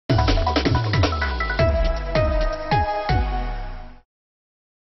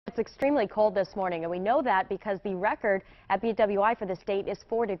extremely cold this morning, and we know that because the record at BWI for the state is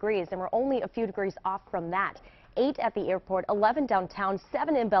 4 degrees, and we're only a few degrees off from that. 8 at the airport, 11 downtown,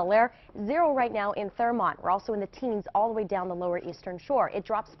 7 in Bel Air, 0 right now in Thurmont. We're also in the teens all the way down the lower eastern shore. It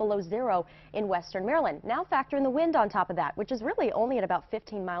drops below 0 in western Maryland. Now factor in the wind on top of that, which is really only at about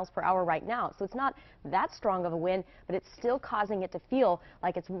 15 miles per hour right now. So it's not that strong of a wind, but it's still causing it to feel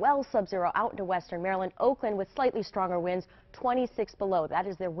like it's well sub-zero out into western Maryland. Oakland with slightly stronger winds, 26 below. That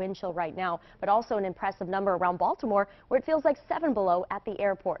is their wind chill right now, but also an impressive number around Baltimore where it feels like 7 below at the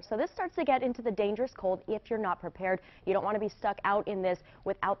airport. So this starts to get into the dangerous cold if you're not prepared. You don't want to be stuck out in this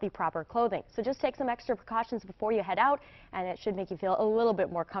without the proper clothing. So just take some extra precautions before you head out, and it should make you feel a little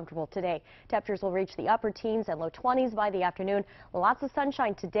bit more comfortable today. Temperatures will reach the upper teens and low 20s by the afternoon. Lots of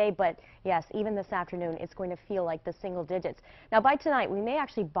sunshine today, but yes, even this afternoon it's going to feel like the single digits. Now by tonight we may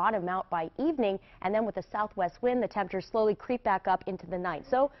actually bottom out by evening, and then with the southwest wind the temperatures slowly creep back up into the night.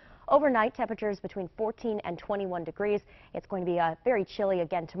 So overnight temperatures between 14 and 21 degrees. It's going to be very chilly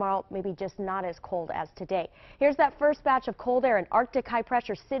again tomorrow, maybe just not as cold as today. Here's that first batch of cold air and Arctic high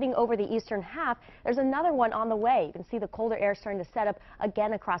pressure sitting over the eastern half. There's another one on the way. You can see the colder air starting to set up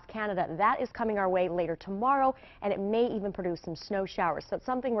again across Canada. That is coming our way later tomorrow, and it may even produce some snow showers. So it's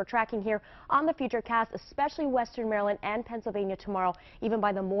something we're tracking here on the Futurecast, especially western Maryland and Pennsylvania tomorrow. Even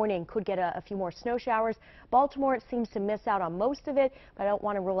by the morning could get a few more snow showers. Baltimore, it seems to miss out on most of it, but I don't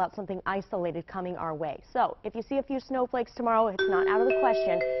want to rule out something isolated coming our way. So if you see a few snowflakes tomorrow, it's not out of the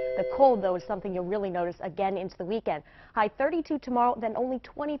question. The cold, though, is something you'll really notice again into the weekend. High 32 tomorrow, then only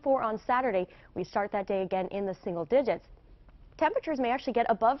 24 on Saturday. We start that day again in the single digits. Temperatures may actually get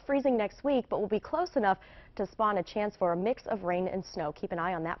above freezing next week, but will be close enough to spawn a chance for a mix of rain and snow. Keep an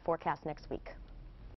eye on that forecast next week.